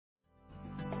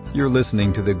You're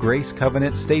listening to the Grace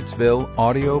Covenant Statesville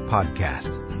audio podcast.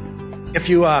 If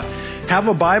you have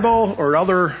a Bible or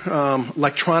other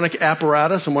electronic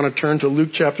apparatus and want to turn to Luke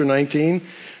chapter 19,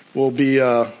 we'll be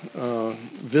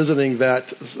visiting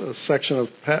that section of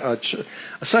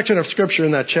Scripture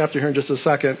in that chapter here in just a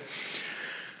second.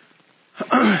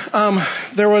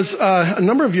 There was a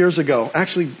number of years ago,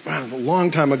 actually a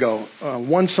long time ago,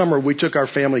 one summer we took our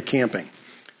family camping.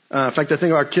 In fact, I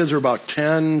think our kids were about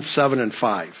 10, 7, and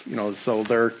 5. So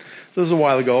this was a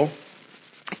while ago.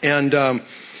 And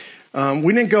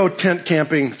we didn't go tent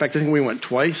camping. In fact, I think we went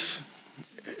twice.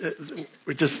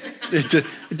 It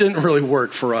didn't really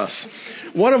work for us.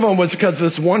 One of them was because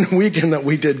this one weekend that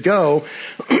we did go,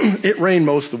 it rained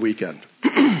most of the weekend.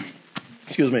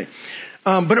 Excuse me.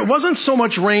 But it wasn't so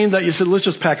much rain that you said, let's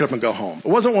just pack it up and go home. It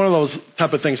wasn't one of those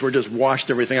type of things where it just washed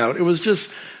everything out. It was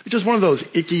just one of those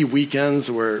icky weekends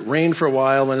where it rained for a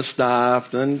while and it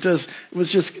stopped and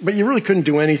but you really couldn't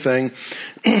do anything.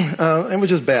 It was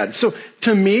just bad. So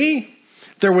to me,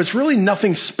 there was really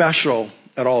nothing special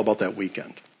at all about that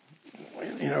weekend.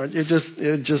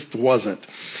 It just wasn't.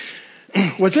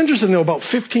 What's interesting, though, about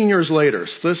 15 years later,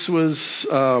 this was,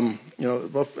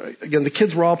 again, the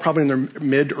kids were all probably in their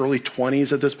mid-early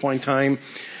 20s at this point in time.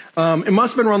 It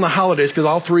must have been around the holidays because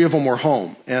all three of them were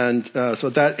home. And so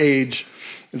at that age,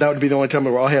 that would be the only time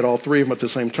we all had all three of them at the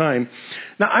same time.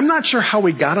 Now, I'm not sure how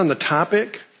we got on the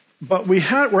topic, but we're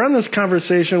on this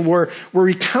conversation where we're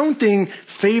recounting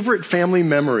favorite family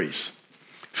memories.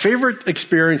 Favorite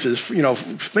experiences,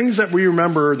 things that we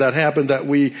remember that happened that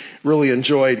we really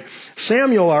enjoyed.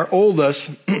 Samuel, our oldest,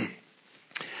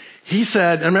 he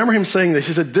said, I remember him saying this,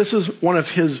 he said this is one of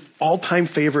his all-time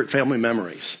favorite family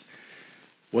memories,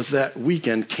 was that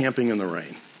weekend camping in the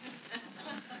rain.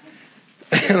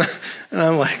 And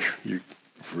I'm like,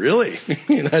 really?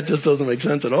 That just doesn't make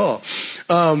sense at all.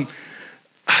 But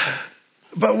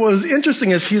what was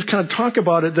interesting is he's kind of talk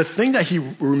about it, the thing that he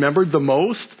remembered the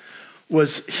most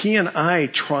was he and I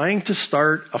trying to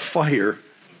start a fire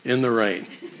in the rain.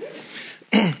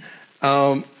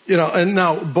 And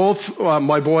now both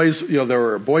my boys, they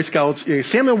were Boy Scouts.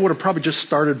 Samuel would have probably just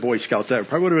started Boy Scouts. That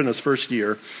probably would have been his first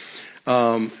year.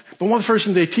 But one of the first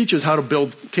things they teach is how to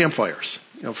build campfires.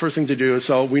 First thing to do is,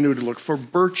 so we knew to look for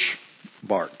birch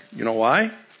bark. You know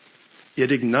why?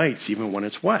 It ignites even when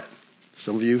it's wet.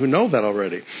 Some of you who know that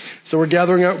already. So we're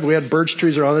gathering up. We had birch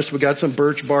trees around us. We got some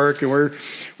birch bark, and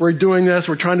we're doing this.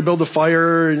 We're trying to build a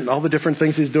fire and all the different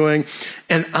things he's doing.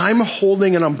 And I'm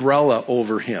holding an umbrella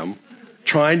over him,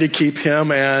 trying to keep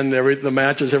him and the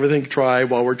matches, everything dry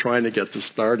while we're trying to get this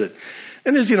started.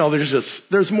 And as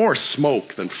there's more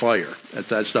smoke than fire at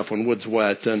that stuff when wood's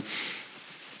wet. And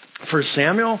for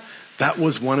Samuel, that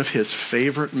was one of his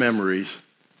favorite memories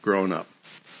growing up.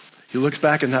 He looks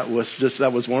back and that was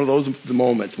one of those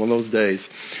moments, one of those days.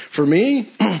 For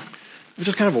me, it was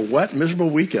just kind of a wet,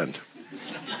 miserable weekend.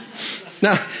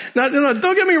 Now,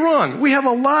 don't get me wrong. We have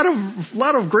a lot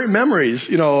of great memories,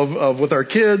 of with our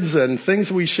kids and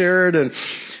things we shared, and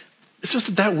it's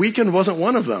just that weekend wasn't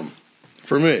one of them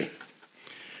for me.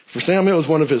 For Samuel, it was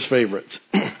one of his favorites.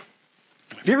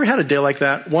 Have you ever had a day like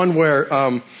that? One where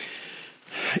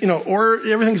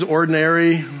everything's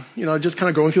ordinary, just kind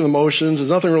of going through the motions. There's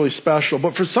nothing really special.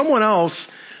 But for someone else,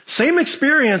 same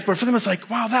experience, but for them it's like,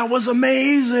 wow, that was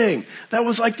amazing. That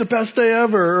was like the best day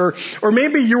ever. Or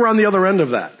maybe you were on the other end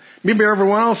of that. Maybe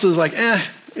everyone else is like,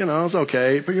 it's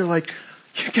okay. But you're like,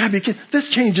 you gotta be kidding. This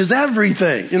changes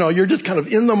everything. You're just kind of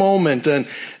in the moment and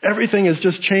everything is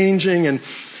just changing. And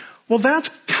well, that's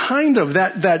kind of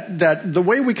that the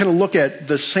way we kind of look at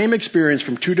the same experience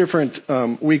from two different,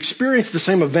 we experience the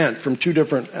same event from two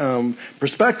different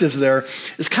perspectives there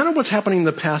is kind of what's happening in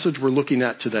the passage we're looking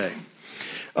at today.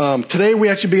 Today we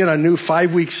actually begin a new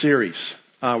 5-week series.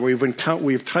 We've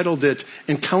titled it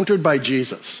Encountered by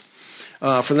Jesus.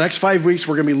 For the next 5 weeks,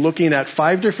 we're going to be looking at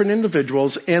 5 different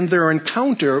individuals and their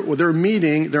encounter, or their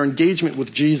meeting, their engagement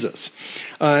with Jesus.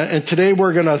 And today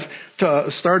we're going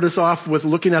to start us off with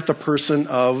looking at the person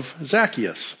of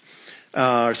Zacchaeus.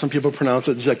 Some people pronounce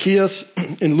it Zacchaeus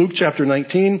in Luke chapter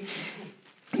 19.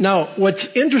 Now, what's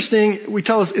interesting, we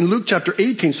tell us in Luke chapter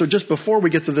 18, so just before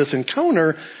we get to this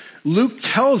encounter, Luke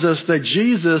tells us that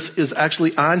Jesus is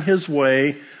actually on his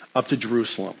way up to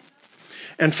Jerusalem.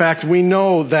 In fact, we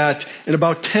know that in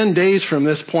about 10 days from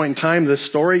this point in time, this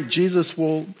story, Jesus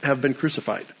will have been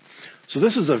crucified. So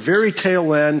this is a very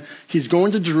tail end. He's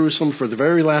going to Jerusalem for the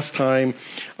very last time.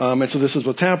 And so this is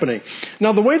what's happening.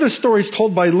 Now, the way this story is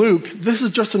told by Luke, this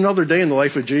is just another day in the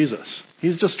life of Jesus.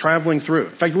 He's just traveling through.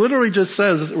 In fact, literally just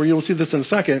says, or you'll see this in a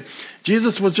second,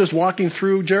 Jesus was just walking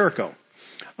through Jericho.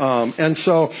 And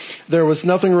so there was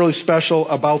nothing really special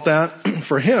about that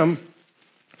for him.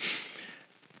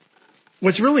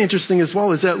 What's really interesting as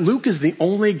well is that Luke is the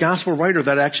only gospel writer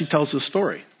that actually tells this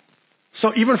story.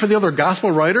 So even for the other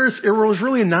gospel writers, it was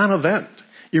really a non-event.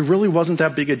 It really wasn't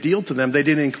that big a deal to them. They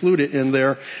didn't include it in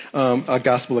their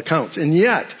gospel accounts. And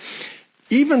yet,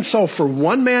 even so, for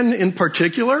one man in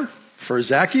particular, for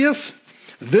Zacchaeus,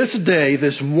 this day,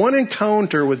 this one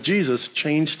encounter with Jesus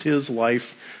changed his life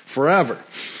forever.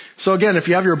 So again, if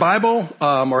you have your Bible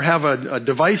or have a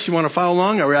device you want to follow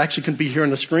along, or actually can be here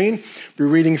on the screen, be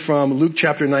reading from Luke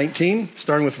chapter 19,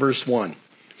 starting with verse 1.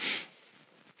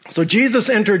 So Jesus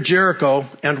entered Jericho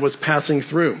and was passing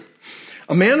through.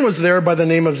 A man was there by the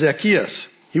name of Zacchaeus.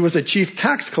 He was a chief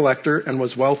tax collector and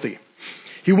was wealthy.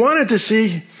 He wanted to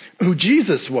see who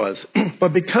Jesus was,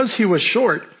 but because he was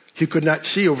short, he could not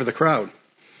see over the crowd.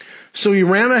 So he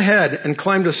ran ahead and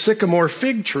climbed a sycamore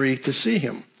fig tree to see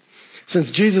him,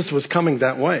 since Jesus was coming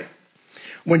that way.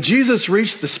 When Jesus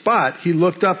reached the spot, he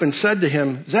looked up and said to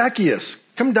him, "Zacchaeus,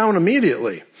 come down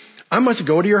immediately. I must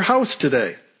go to your house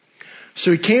today."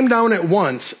 So he came down at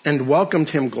once and welcomed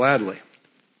him gladly.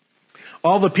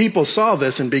 All the people saw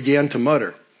this and began to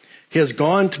mutter, "He has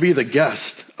gone to be the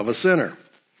guest of a sinner."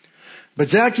 But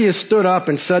Zacchaeus stood up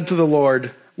and said to the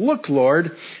Lord, "Look,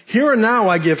 Lord, here and now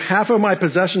I give half of my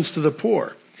possessions to the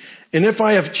poor. And if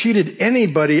I have cheated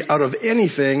anybody out of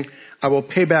anything, I will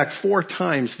pay back 4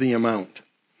 times the amount."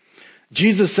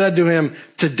 Jesus said to him,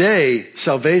 "Today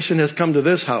salvation has come to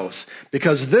this house,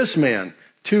 because this man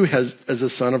too is a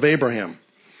son of Abraham.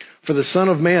 For the Son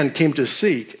of Man came to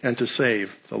seek and to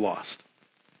save the lost."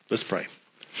 Let's pray.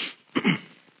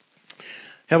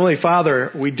 Heavenly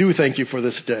Father, we do thank you for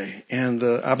this day and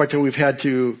the opportunity we've had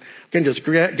to, again, just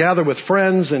gather with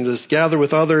friends and just gather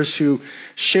with others who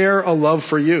share a love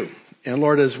for you. And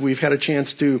Lord, as we've had a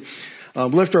chance to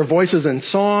lift our voices in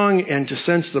song and to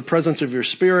sense the presence of your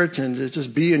Spirit and to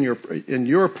just be in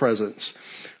your presence,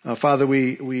 Father,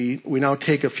 we now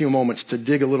take a few moments to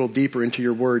dig a little deeper into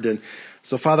your word. And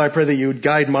so, Father, I pray that you would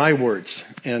guide my words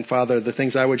and, Father, the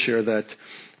things I would share,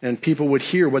 and people would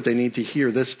hear what they need to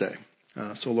hear this day.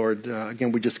 So, Lord,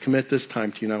 again, we just commit this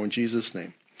time to you now in Jesus'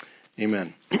 name.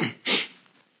 Amen.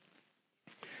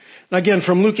 Now, again,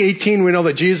 from Luke 18, we know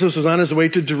that Jesus was on his way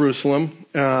to Jerusalem,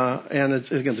 and it's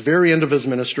the very end of his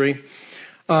ministry.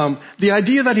 The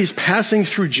idea that he's passing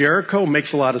through Jericho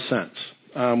makes a lot of sense.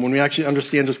 When we actually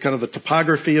understand just kind of the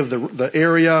topography of the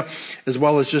area, as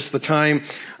well as just the time.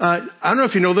 I don't know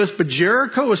if you know this, but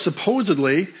Jericho is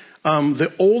supposedly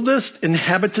the oldest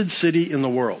inhabited city in the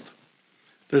world.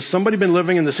 There's somebody been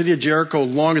living in the city of Jericho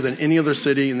longer than any other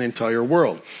city in the entire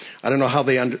world. I don't know how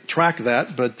they track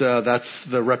that, but that's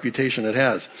the reputation it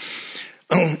has.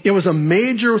 It was a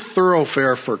major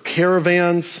thoroughfare for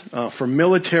caravans, for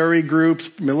military groups,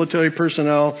 military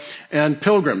personnel, and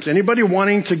pilgrims. Anybody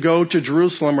wanting to go to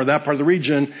Jerusalem or that part of the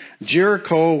region,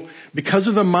 Jericho, because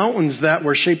of the mountains that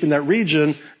were shaping that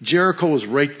region, Jericho was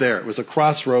right there. It was a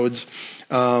crossroads,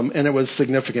 and it was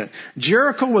significant.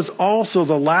 Jericho was also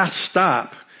the last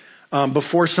stop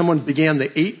before someone began the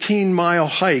 18-mile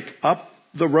hike up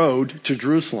the road to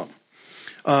Jerusalem.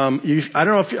 I don't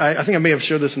know I think I may have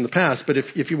shared this in the past, but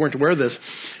if you weren't aware of this,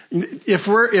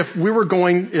 if we were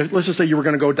going, let's just say you were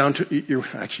going to go down to, you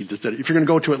actually just did it. If you're going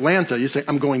to go to Atlanta, you say,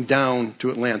 "I'm going down to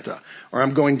Atlanta," or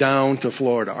 "I'm going down to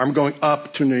Florida," or "I'm going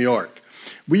up to New York."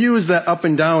 We use that up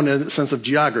and down in a sense of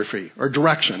geography or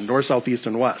direction, north, south, east,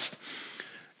 and west.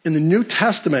 In the New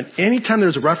Testament, anytime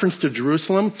there's a reference to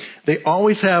Jerusalem, they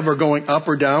always have or going up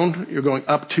or down, you're going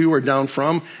up to or down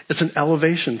from. It's an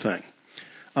elevation thing.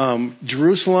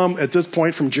 Jerusalem, at this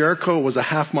point from Jericho, was a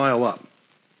half mile up.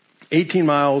 18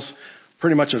 miles,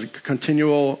 pretty much a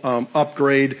continual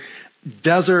upgrade.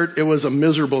 Desert, it was a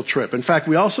miserable trip. In fact,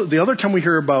 the other time we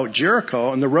hear about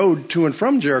Jericho and the road to and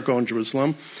from Jericho and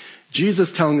Jerusalem, Jesus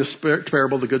telling the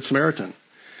parable of the Good Samaritan.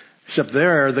 Except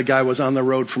there, the guy was on the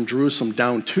road from Jerusalem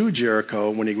down to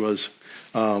Jericho when he was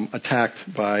attacked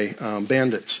by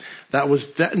bandits.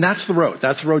 And that's the road.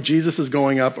 That's the road Jesus is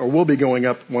going up, or will be going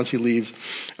up once he leaves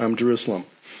Jerusalem,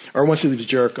 or once he leaves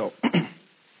Jericho.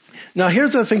 Now,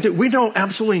 here's the thing that we know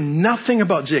absolutely nothing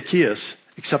about Zacchaeus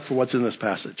except for what's in this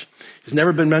passage. He's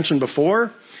never been mentioned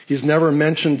before. He's never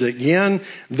mentioned again.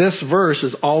 This verse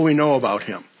is all we know about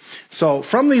him. So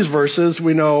from these verses,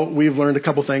 we've learned a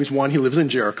couple things. One, he lives in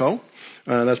Jericho.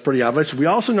 That's pretty obvious. We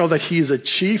also know that he's a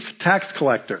chief tax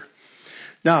collector.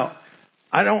 Now,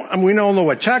 we don't know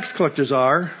what tax collectors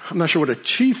are. I'm not sure what a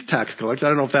chief tax collector. I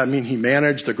don't know if that means he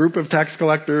managed a group of tax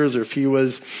collectors or if he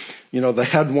was, the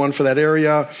head one for that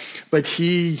area. But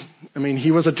he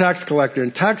was a tax collector.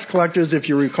 And tax collectors, if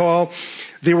you recall,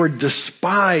 They were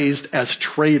despised as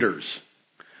traitors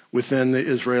within the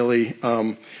Israeli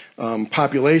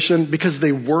population because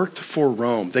they worked for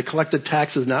Rome. They collected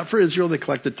taxes not for Israel, they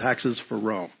collected taxes for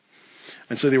Rome.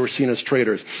 And so they were seen as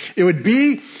traitors. It would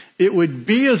be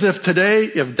as if today,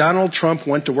 if Donald Trump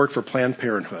went to work for Planned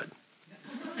Parenthood.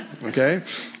 Okay?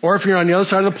 Or if you're on the other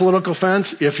side of the political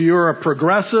fence, if you're a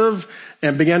progressive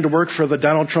and began to work for the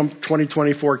Donald Trump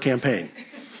 2024 campaign.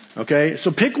 Okay?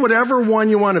 So pick whatever one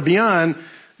you want to be on.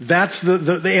 That's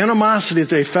the animosity that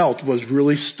they felt was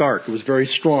really stark. It was very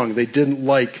strong. They didn't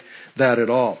like that at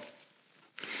all.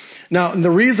 Now, and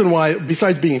the reason why,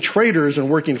 besides being traitors and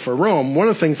working for Rome, one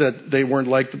of the things that they weren't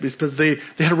liked is because they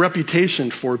had a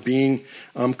reputation for being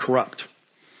corrupt.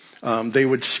 They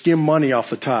would skim money off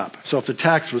the top. So if the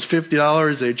tax was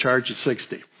 $50, they'd charge you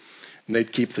 $60, and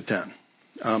they'd keep the 10.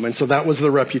 And so that was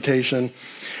the reputation.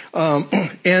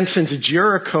 And since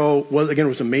Jericho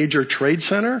was a major trade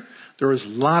center, there was a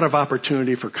lot of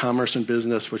opportunity for commerce and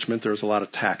business, which meant there was a lot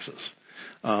of taxes.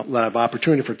 A lot of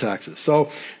opportunity for taxes.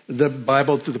 So the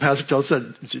passage tells us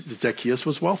that Zacchaeus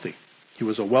was wealthy. He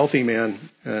was a wealthy man.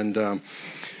 And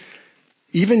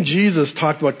even Jesus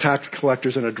talked about tax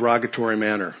collectors in a derogatory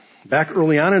manner. Back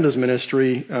early on in his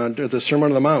ministry, the Sermon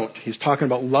on the Mount, he's talking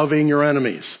about loving your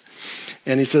enemies.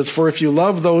 And he says, for if you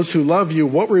love those who love you,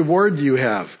 what reward do you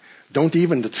have? Don't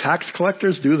even the tax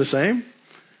collectors do the same?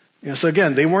 So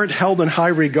again, they weren't held in high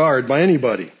regard by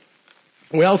anybody.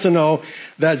 We also know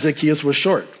that Zacchaeus was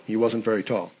short. He wasn't very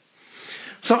tall.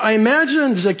 So I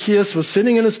imagine Zacchaeus was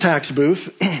sitting in his tax booth.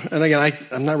 And again,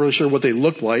 I'm not really sure what they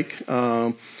looked like.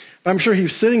 I'm sure he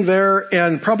was sitting there,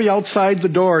 and probably outside the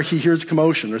door, he hears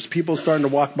commotion. There's people starting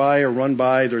to walk by or run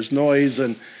by. There's noise.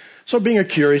 And so being a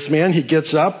curious man, he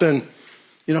gets up and,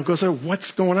 goes,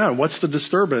 what's going on? What's the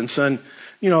disturbance? And,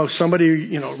 somebody,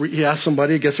 he asks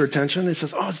somebody, gets their attention. And he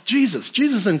says, it's Jesus.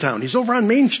 Jesus in town. He's over on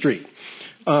Main Street.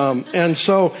 And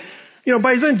so,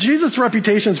 by then, Jesus'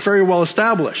 reputation is very well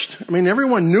established. I mean,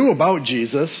 everyone knew about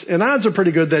Jesus, and odds are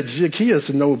pretty good that Zacchaeus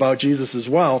would know about Jesus as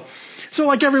well. So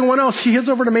like everyone else, he heads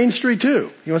over to Main Street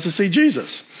too. He wants to see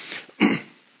Jesus.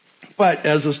 But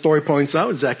as the story points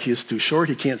out, Zacchaeus is too short.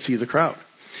 He can't see the crowd.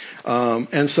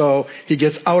 And so he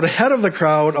gets out ahead of the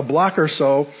crowd, a block or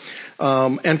so,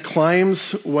 and climbs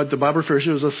what the Bible refers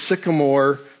to as a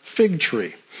sycamore fig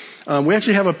tree. We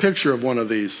actually have a picture of one of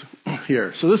these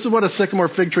here. So this is what a sycamore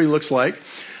fig tree looks like.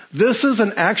 This is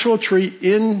an actual tree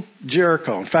in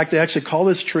Jericho. In fact, they actually call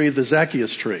this tree the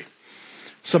Zacchaeus tree.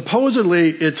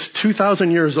 Supposedly, it's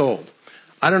 2,000 years old.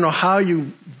 I don't know how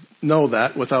you know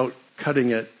that without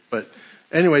cutting it, but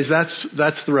anyways, that's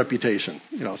the reputation.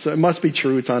 So it must be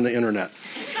true. It's on the internet.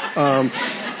 But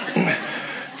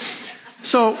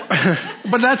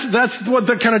that's what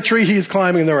the kind of tree he's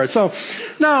climbing there. So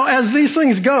now, as these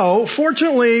things go,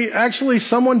 fortunately, actually,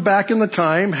 someone back in the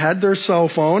time had their cell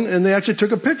phone, and they actually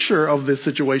took a picture of this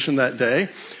situation that day.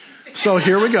 So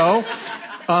here we go.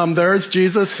 There's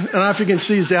Jesus. I don't know if you can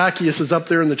see Zacchaeus is up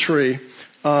there in the tree.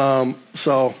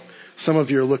 So some of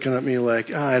you are looking at me like,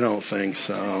 I don't think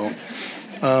so.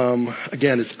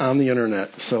 Again, it's on the internet,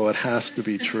 so it has to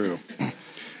be true.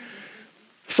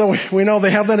 So we know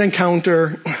they have that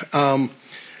encounter.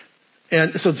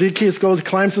 And so Zacchaeus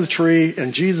climbs to the tree,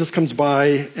 and Jesus comes by,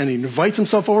 and he invites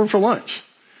himself over for lunch.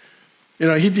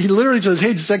 He literally says,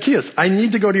 hey, Zacchaeus, I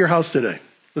need to go to your house today.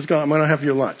 Let's go. I'm going to have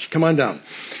your lunch. Come on down.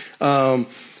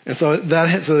 And so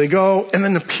they go, and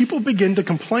then the people begin to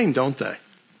complain, don't they?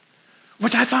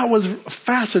 Which I thought was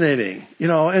fascinating,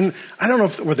 and I don't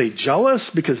know were they jealous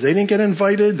because they didn't get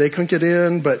invited, they couldn't get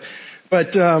in, but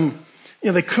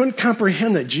they couldn't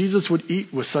comprehend that Jesus would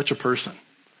eat with such a person.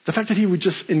 The fact that he would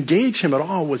just engage him at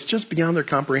all was just beyond their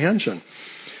comprehension.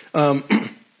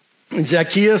 And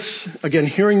Zacchaeus, again,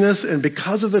 hearing this, and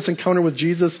because of this encounter with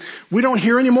Jesus, we don't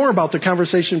hear any more about the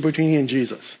conversation between he and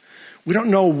Jesus. We don't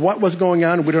know what was going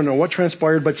on. We don't know what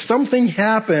transpired, but something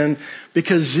happened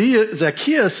because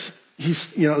Zacchaeus, he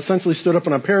essentially stood up,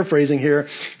 and I'm paraphrasing here.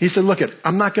 He said, look,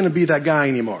 I'm not going to be that guy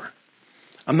anymore.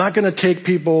 I'm not going to take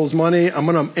people's money. I'm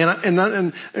going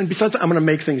to, and besides that, I'm going to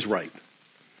make things right.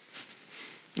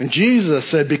 And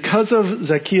Jesus said, because of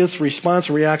Zacchaeus' response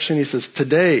and reaction, he says,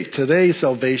 today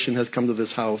salvation has come to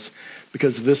this house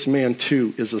because this man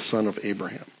too is a son of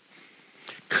Abraham.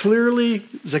 Clearly,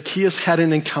 Zacchaeus had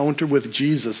an encounter with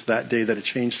Jesus that day that it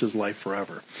changed his life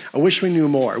forever. I wish we knew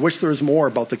more. I wish there was more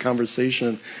about the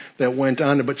conversation that went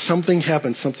on. But something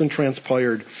happened, something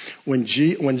transpired when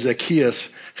Zacchaeus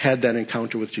had that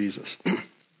encounter with Jesus.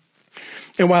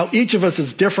 And while each of us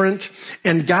is different,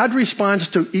 and God responds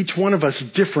to each one of us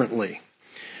differently,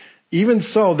 Even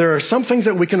so, there are some things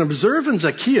that we can observe in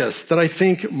Zacchaeus that I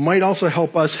think might also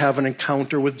help us have an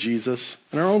encounter with Jesus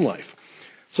in our own life.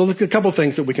 So look at a couple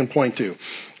things that we can point to.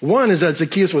 One is that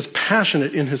Zacchaeus was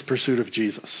passionate in his pursuit of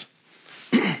Jesus.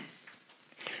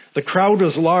 The crowd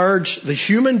was large. The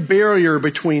human barrier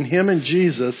between him and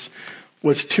Jesus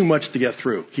was too much to get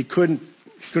through. He couldn't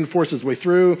force his way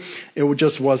through. It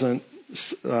just wasn't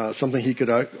something he could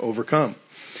overcome.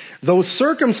 Those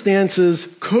circumstances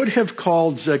could have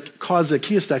caused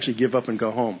Zacchaeus to actually give up and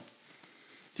go home.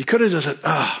 He could have just said,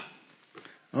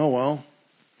 oh well,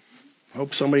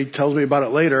 hope somebody tells me about it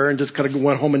later, and just kind of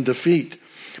went home in defeat.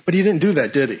 But he didn't do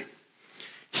that, did he?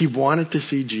 He wanted to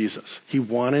see Jesus. He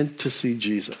wanted to see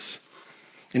Jesus.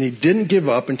 And he didn't give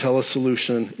up until a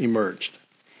solution emerged.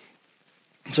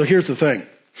 So here's the thing.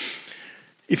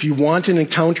 If you want an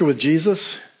encounter with Jesus,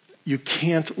 you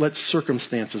can't let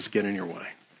circumstances get in your way.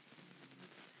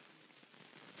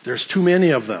 There's too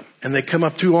many of them, and they come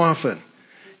up too often.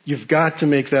 You've got to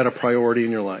make that a priority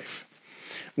in your life.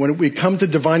 When we come to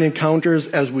divine encounters,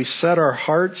 as we set our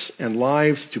hearts and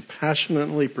lives to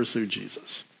passionately pursue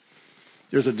Jesus,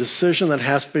 there's a decision that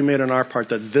has to be made on our part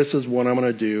that this is what I'm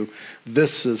going to do,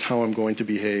 this is how I'm going to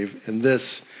behave, and this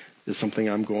is something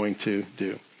I'm going to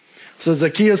do. So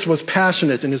Zacchaeus was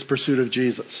passionate in his pursuit of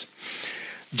Jesus.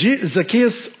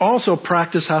 Zacchaeus also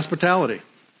practiced hospitality.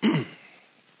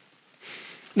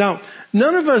 Now,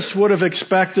 none of us would have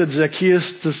expected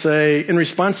Zacchaeus to say, in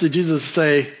response to Jesus, to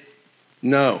say,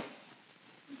 no,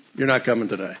 you're not coming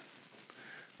today.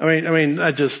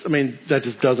 That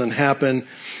just doesn't happen.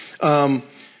 At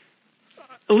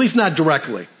least not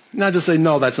directly. Not to say,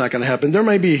 no, that's not going to happen. There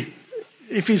may be,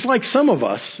 if he's like some of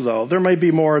us, though, there may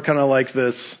be more kind of like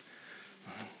this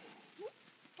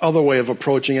other way of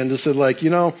approaching it, and just said, like, you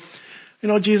know,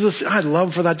 Jesus, I'd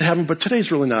love for that to happen, but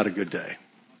today's really not a good day.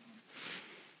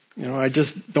 I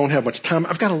just don't have much time.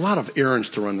 I've got a lot of errands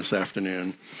to run this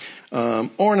afternoon.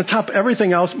 Or on the top of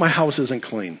everything else, my house isn't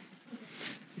clean.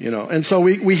 And so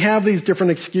we have these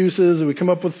different excuses, and we come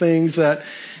up with things that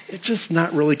it's just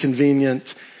not really convenient.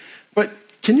 But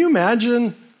can you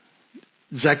imagine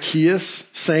Zacchaeus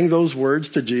saying those words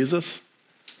to Jesus?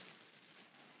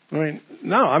 I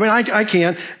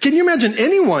can't. Can you imagine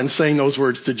anyone saying those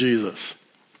words to Jesus?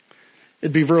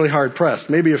 It'd be really hard-pressed.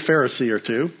 Maybe a Pharisee or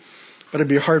two, but it'd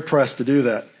be hard-pressed to do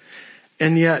that.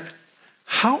 And yet,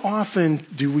 how often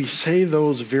do we say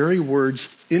those very words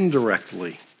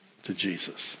indirectly to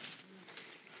Jesus?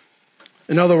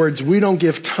 In other words, we don't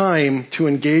give time to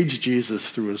engage Jesus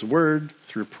through his word,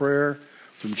 through prayer,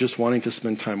 through just wanting to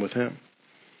spend time with him.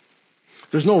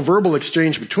 There's no verbal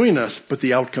exchange between us, but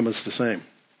the outcome is the same.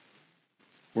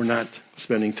 We're not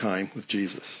spending time with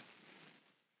Jesus.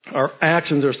 Our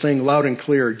actions are saying loud and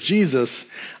clear, Jesus,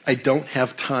 I don't have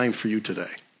time for you today.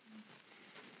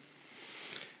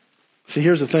 See,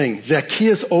 here's the thing.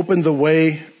 Zacchaeus opened the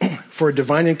way for a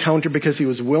divine encounter because he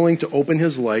was willing to open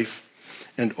his life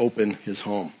and open his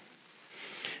home.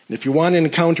 And if you want an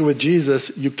encounter with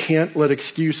Jesus, you can't let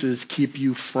excuses keep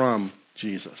you from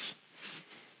Jesus.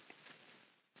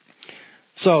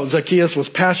 So Zacchaeus was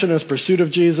passionate in his pursuit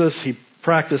of Jesus. He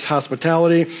practiced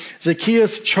hospitality.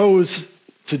 Zacchaeus chose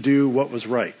to do what was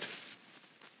right.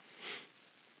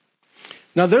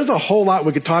 Now, there's a whole lot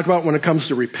we could talk about when it comes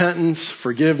to repentance,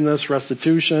 forgiveness,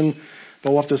 restitution,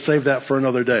 but we'll have to save that for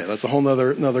another day. That's a whole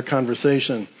another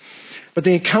conversation. But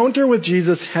the encounter with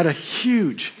Jesus had a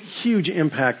huge, huge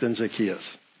impact on Zacchaeus.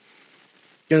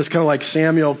 Again, it's kind of like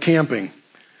Samuel camping.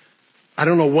 I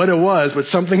don't know what it was, but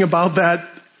something about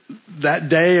that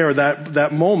day or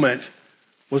that moment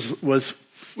was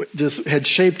just had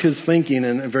shaped his thinking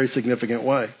in a very significant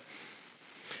way.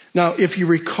 Now, if you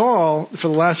recall, for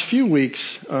the last few weeks,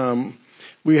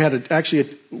 we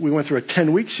went through a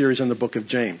 10-week series in the book of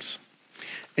James.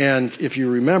 And if you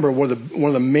remember, one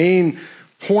of the main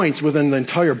points within the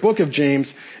entire book of James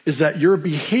is that your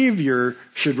behavior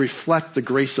should reflect the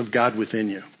grace of God within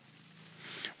you.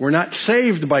 We're not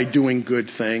saved by doing good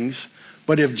things,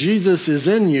 but if Jesus is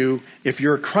in you, if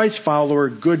you're a Christ follower,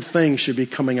 good things should be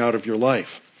coming out of your life.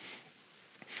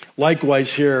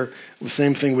 Likewise here, the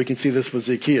same thing, we can see this with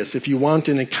Zacchaeus. If you want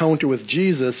an encounter with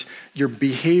Jesus, your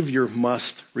behavior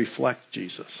must reflect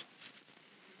Jesus.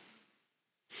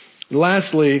 And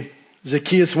lastly,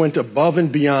 Zacchaeus went above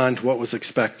and beyond what was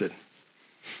expected.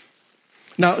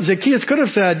 Now, Zacchaeus could have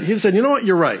said, you know what,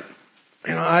 you're right.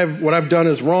 What I've done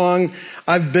is wrong.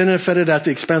 I've benefited at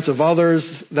the expense of others.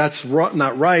 That's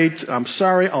not right. I'm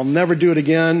sorry. I'll never do it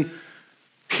again.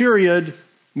 Period.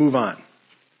 Move on.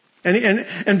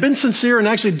 And been sincere and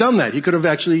actually done that. He could have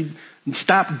actually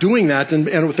stopped doing that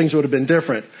and things would have been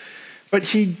different. But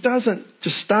he doesn't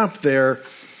just stop there.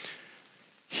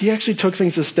 he actually took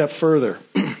things a step further.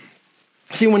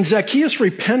 See, when Zacchaeus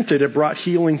repented, it brought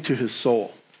healing to his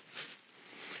soul.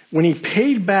 When he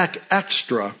paid back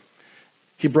extra,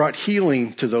 he brought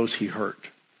healing to those he hurt.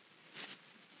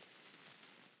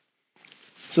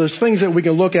 So there's things that we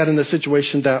can look at in this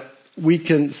situation that we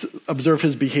can observe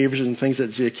his behaviors and things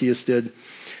that Zacchaeus did.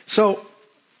 So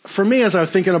for me, as I was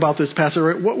thinking about this passage,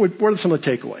 what are some of the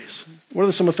takeaways? What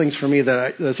are some of the things for me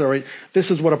that's all right? This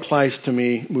is what applies to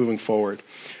me moving forward.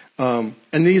 And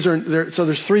so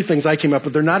there's three things I came up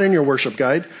with. They're not in your worship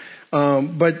guide.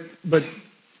 But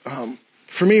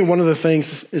for me, one of the things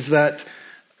is that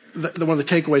one of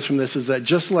the takeaways from this is that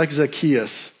just like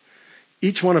Zacchaeus,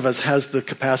 each one of us has the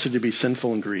capacity to be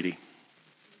sinful and greedy.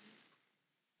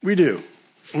 We do.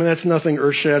 I mean, that's nothing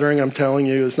earth-shattering, I'm telling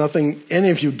you. It's nothing any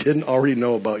of you didn't already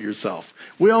know about yourself.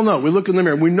 We all know. We look in the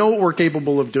mirror. We know what we're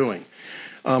capable of doing.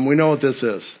 We know what this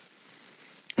is.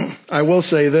 I will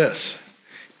say this.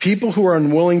 People who are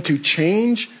unwilling to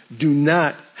change do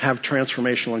not have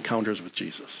transformational encounters with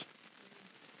Jesus.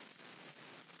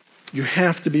 You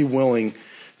have to be willing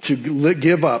to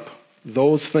give up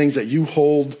those things that you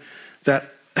hold that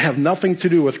have nothing to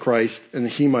do with Christ, and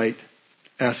he might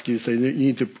ask you, say, you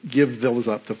need to give those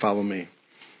up to follow me.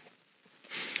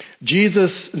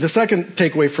 Jesus, the second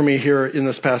takeaway for me here in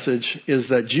this passage is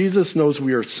that Jesus knows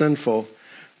we are sinful,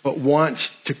 but wants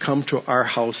to come to our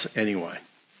house anyway.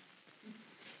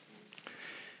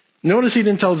 Notice he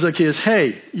didn't tell Zacchaeus,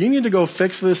 hey, you need to go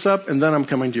fix this up, and then I'm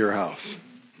coming to your house.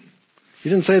 He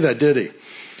didn't say that, did he?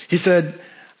 He said,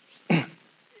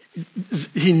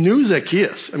 he knew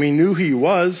Zacchaeus. I mean, he knew who he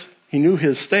was. He knew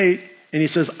his state. And he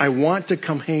says, I want to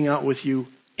come hang out with you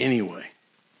anyway.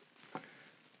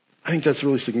 I think that's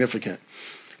really significant.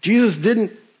 Jesus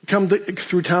didn't come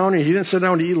through town and he didn't sit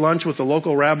down to eat lunch with the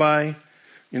local rabbi,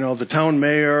 the town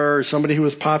mayor, or somebody who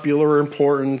was popular or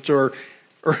important, or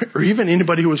even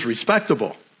anybody who was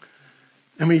respectable.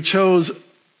 I mean, he chose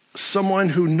someone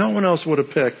who no one else would have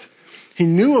picked. He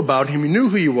knew about him. He knew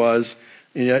who he was,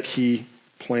 and yet he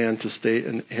planned to stay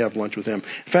and have lunch with him.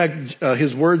 In fact,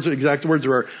 his exact words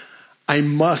were, I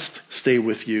must stay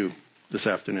with you this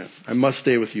afternoon. I must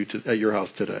stay with you at your house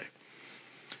today.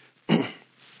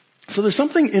 So there's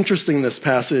something interesting in this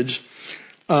passage.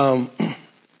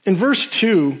 In verse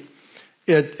 2,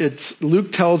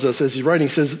 Luke tells us, as he's writing,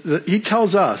 he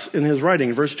tells us in his writing,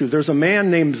 in verse 2, there's a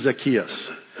man named Zacchaeus.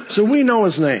 So we know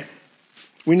his name.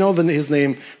 We know his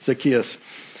name, Zacchaeus.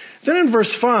 Then in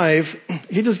verse 5,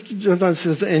 he just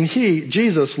says, and he,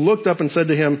 Jesus, looked up and said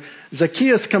to him,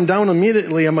 Zacchaeus, come down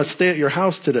immediately. I must stay at your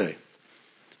house today.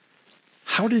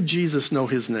 How did Jesus know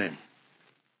his name?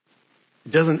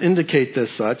 It doesn't indicate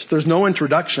this such. There's no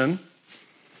introduction.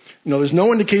 There's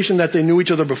no indication that they knew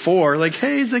each other before. Like,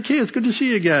 hey, Zacchaeus, good to see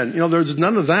you again. There's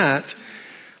none of that.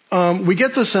 We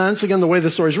get the sense, again, the way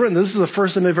the story is written, this is the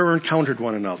first time they've ever encountered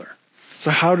one another. So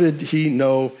how did he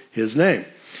know his name?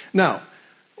 Now,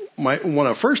 one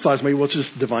of our first thoughts maybe was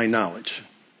just divine knowledge.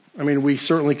 I mean, we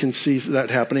certainly can see that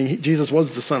happening. Jesus was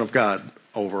the Son of God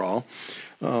overall.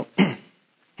 And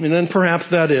then perhaps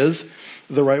that is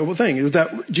the right thing.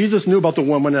 That Jesus knew about the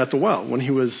woman at the well. When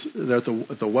he was there at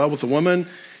the well with the woman,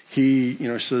 he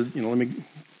said, let me...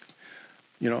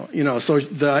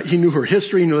 he knew her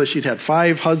history. He knew that she'd had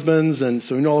 5 husbands, and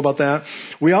so we know all about that.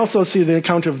 We also see the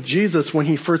account of Jesus when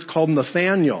he first called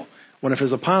Nathanael, one of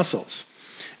his apostles.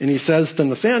 And he says to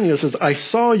Nathanael, I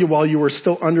saw you while you were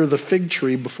still under the fig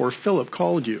tree before Philip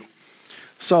called you.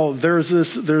 So there's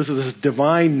this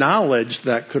divine knowledge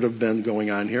that could have been going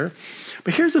on here.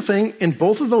 But here's the thing, in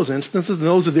both of those instances, and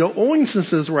those are the only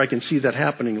instances where I can see that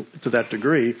happening to that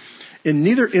degree, in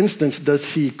neither instance does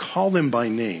he call them by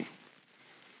name.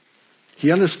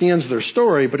 He understands their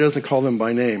story, but doesn't call them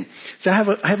by name. So I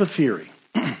have a theory.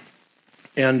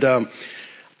 And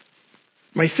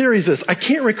my theory is this. I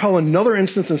can't recall another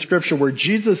instance in Scripture where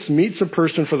Jesus meets a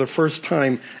person for the first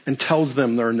time and tells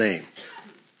them their name.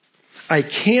 I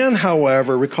can,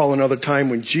 however, recall another time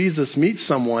when Jesus meets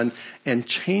someone and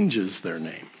changes their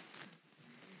name.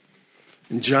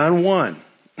 In John 1,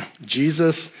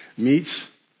 Jesus meets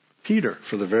Peter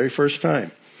for the very first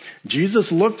time. Jesus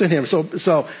looked at him.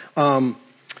 So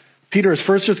Peter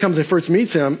first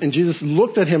meets him, and Jesus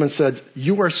looked at him and said,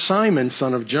 you are Simon,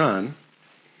 son of John.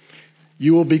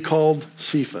 You will be called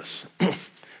Cephas,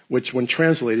 which when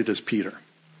translated is Peter.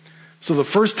 So the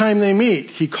first time they meet,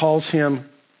 he calls him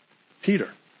Peter,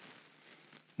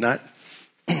 not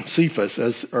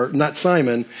Cephas, or not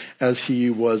Simon, as he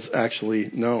was actually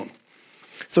known.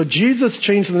 So Jesus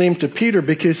changed the name to Peter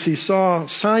because he saw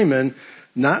Simon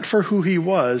not for who he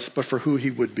was, but for who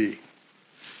he would be.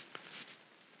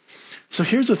 So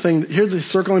here's the thing.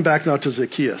 Circling back now to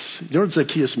Zacchaeus. You know what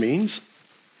Zacchaeus means?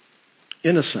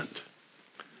 Innocent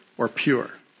or pure.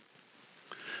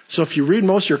 So if you read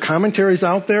most of your commentaries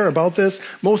out there about this,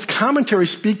 most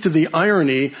commentaries speak to the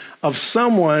irony of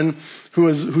someone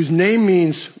whose name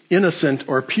means innocent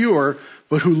or pure,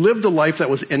 but who lived a life that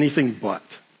was anything but.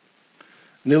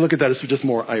 And they look at that as just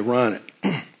more ironic.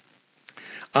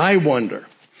 I wonder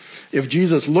if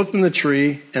Jesus looked in the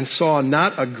tree and saw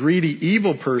not a greedy,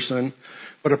 evil person,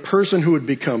 but a person who would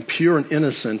become pure and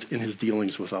innocent in his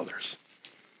dealings with others.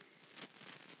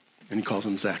 And he calls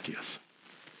him Zacchaeus.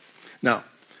 Now,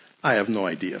 I have no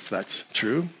idea if that's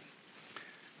true.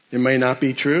 It may not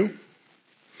be true.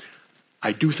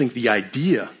 I do think the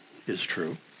idea is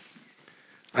true.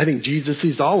 I think Jesus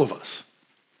sees all of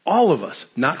us,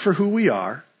 not for who we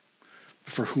are,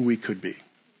 but for who we could be.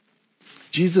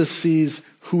 Jesus sees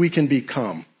who we can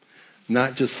become,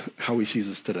 not just how he sees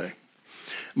us today.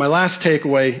 My last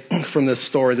takeaway from this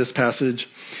story, this passage,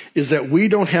 is that we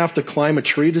don't have to climb a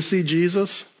tree to see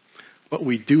Jesus, but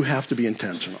we do have to be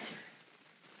intentional.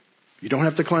 You don't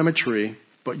have to climb a tree,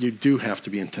 but you do have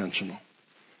to be intentional.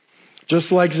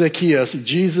 Just like Zacchaeus,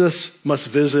 Jesus must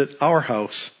visit our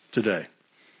house today.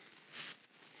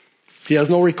 He has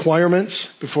no requirements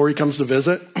before he comes to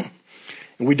visit.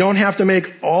 And we don't have to make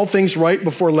all things right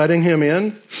before letting him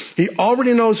in. He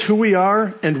already knows who we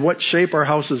are and what shape our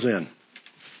house is in.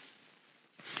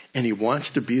 And he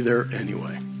wants to be there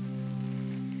anyway.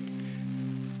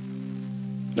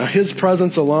 Now, his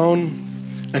presence alone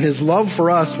and his love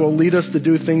for us will lead us to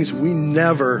do things we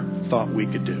never thought we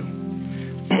could do.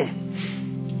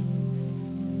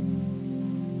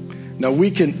 Now,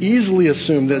 we can easily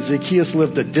assume that Zacchaeus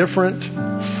lived a different,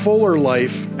 fuller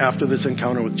life after this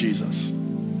encounter with Jesus.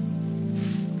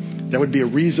 That would be a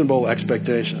reasonable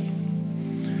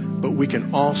expectation. But we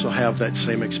can also have that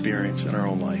same experience in our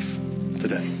own life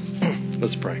today.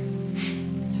 Let's pray.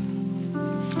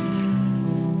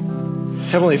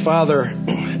 Heavenly Father,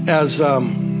 as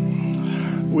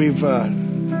we've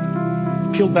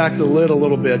peeled back the lid a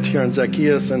little bit here on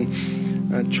Zacchaeus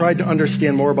and tried to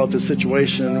understand more about this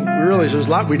situation, we realize there's a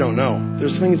lot we don't know.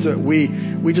 There's things that we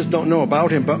just don't know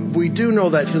about him, but we do know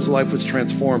that his life was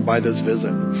transformed by this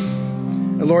visit.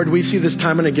 And Lord, we see this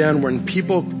time and again when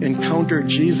people encounter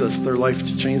Jesus, their life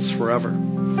changed forever.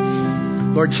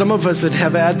 Lord, some of us that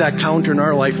have had that encounter in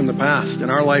our life in the past, and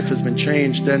our life has been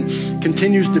changed and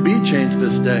continues to be changed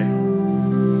this day.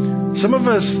 Some of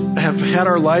us have had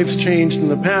our lives changed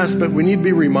in the past, but we need to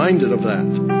be reminded of that.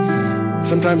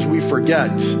 Sometimes we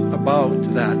forget about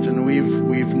that, and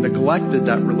we've neglected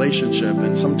that relationship.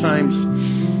 And sometimes,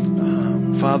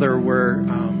 Father,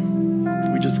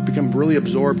 we just become really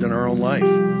absorbed in our own life.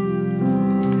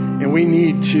 And we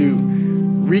need to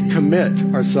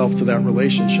recommit ourselves to that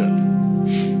relationship.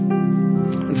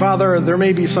 And Father, there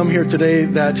may be some here today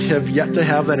that have yet to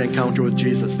have that encounter with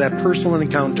Jesus, that personal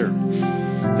encounter.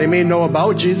 They may know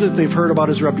about Jesus. They've heard about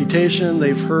his reputation.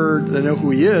 They know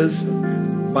who he is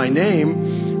by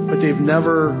name, but they've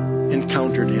never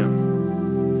encountered him.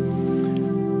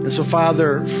 And so,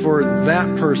 Father, for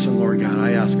that person, Lord God,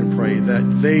 I ask and pray that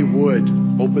they would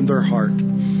open their heart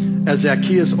as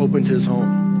Zacchaeus opened his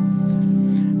home,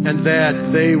 and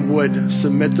that they would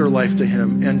submit their life to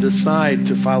him and decide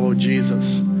to follow Jesus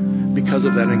because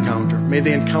of that encounter. May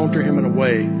they encounter him in a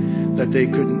way that they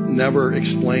could never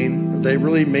explain. They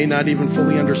really may not even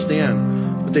fully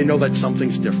understand, but they know that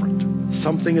something's different.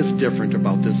 Something is different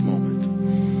about this moment.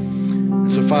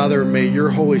 And so, Father, may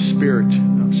your Holy Spirit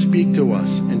speak to us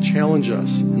and challenge us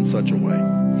in such a way.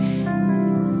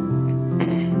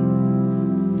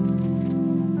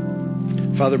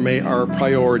 Father, may our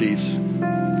priorities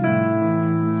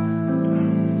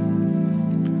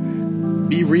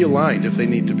be realigned if they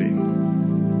need to be.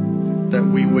 That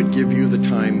we would give you the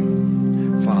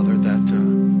time, Father,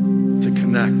 to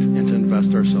connect and to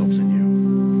invest ourselves in you.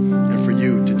 And for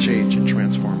you to change and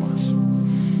transform us.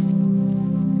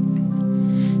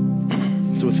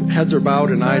 So with heads are bowed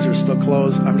and eyes are still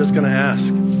closed, I'm just going to ask.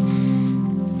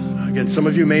 Again, some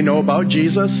of you may know about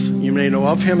Jesus. You may know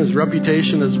of him. His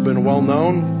reputation has been well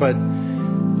known, but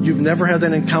you've never had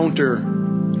that encounter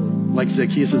like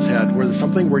Zacchaeus has had, where there's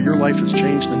something where your life has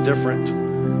changed and different,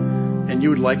 and you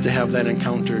would like to have that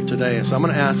encounter today. So I'm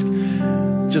going to ask,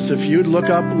 just if you'd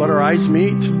look up, let our eyes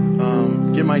meet,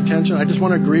 get my attention. I just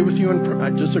want to agree with you, and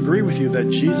I just agree with you that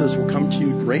Jesus will come to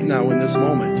you right now in this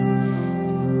moment,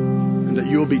 and that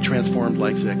you will be transformed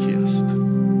like Zacchaeus.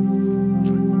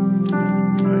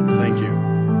 All right, thank you.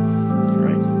 All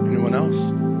right, anyone else?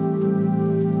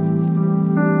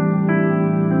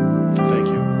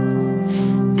 Thank you.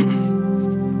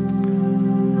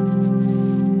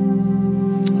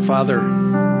 Father,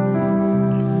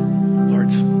 Lord,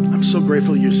 I'm so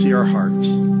grateful you see our hearts.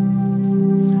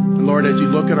 And Lord, as you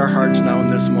look at our hearts now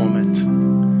in this moment,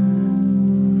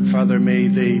 Father, may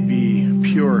they be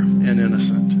pure and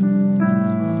innocent.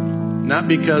 Not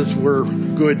because we're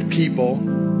good people,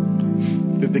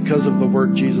 but because of the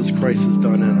work Jesus Christ has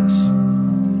done in us.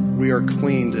 We are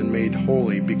cleaned and made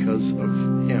holy because of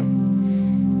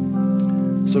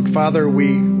Him. So, Father,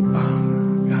 we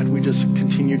just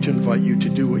continue to invite you to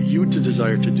do what you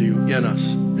desire to do in us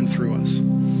and through us.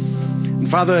 And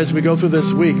Father, as we go through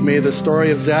this week, may the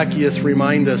story of Zacchaeus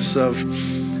remind us of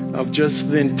just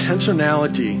the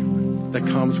intentionality that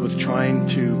comes with trying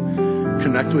to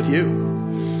connect with you.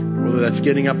 Whether that's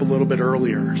getting up a little bit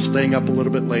earlier, staying up a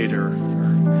little bit later,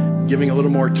 or giving a little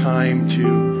more time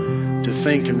to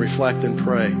think and reflect and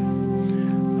pray.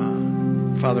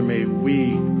 Father, may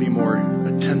we be more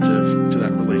attentive to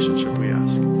that relationship, we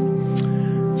ask.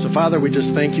 So, Father, we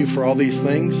just thank you for all these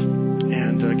things.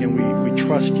 And again, we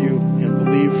trust you and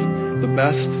believe the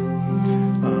best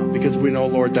because we know,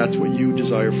 Lord, that's what you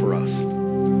desire for us.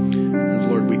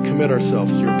 And Lord, we commit ourselves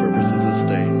to your purposes this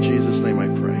day. In Jesus' name I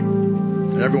pray.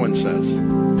 And everyone says,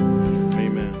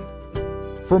 amen.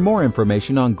 For more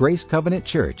information on Grace Covenant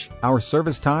Church, our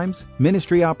service times,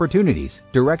 ministry opportunities,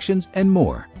 directions, and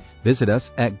more, visit us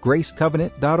at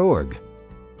gracecovenant.org.